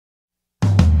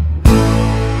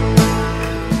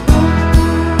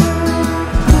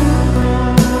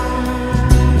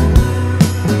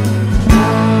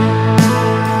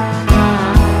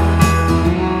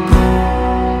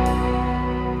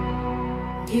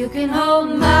You can hold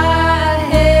my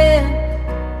hand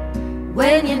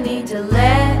when you need to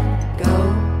let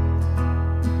go.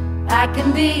 I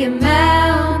can be a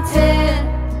mountain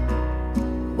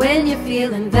when you're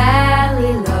feeling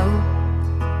valley low.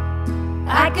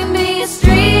 I can be a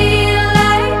street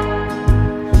light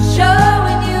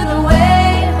showing you the way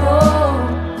home.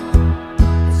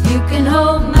 'Cause you can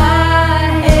hold my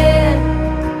hand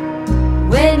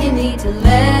when you need to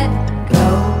let go.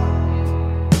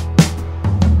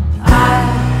 I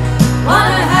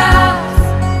want a house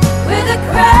with a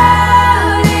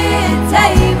crowded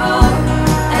table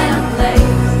and a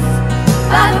place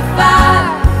by the fire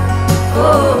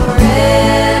for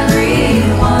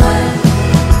everyone.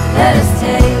 Let us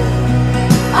take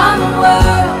on the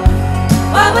world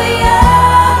while we're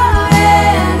young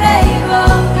and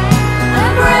able,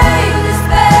 and bring this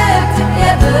back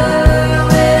together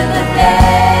when the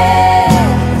day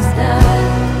is done.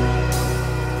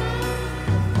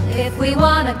 If we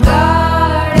want a garden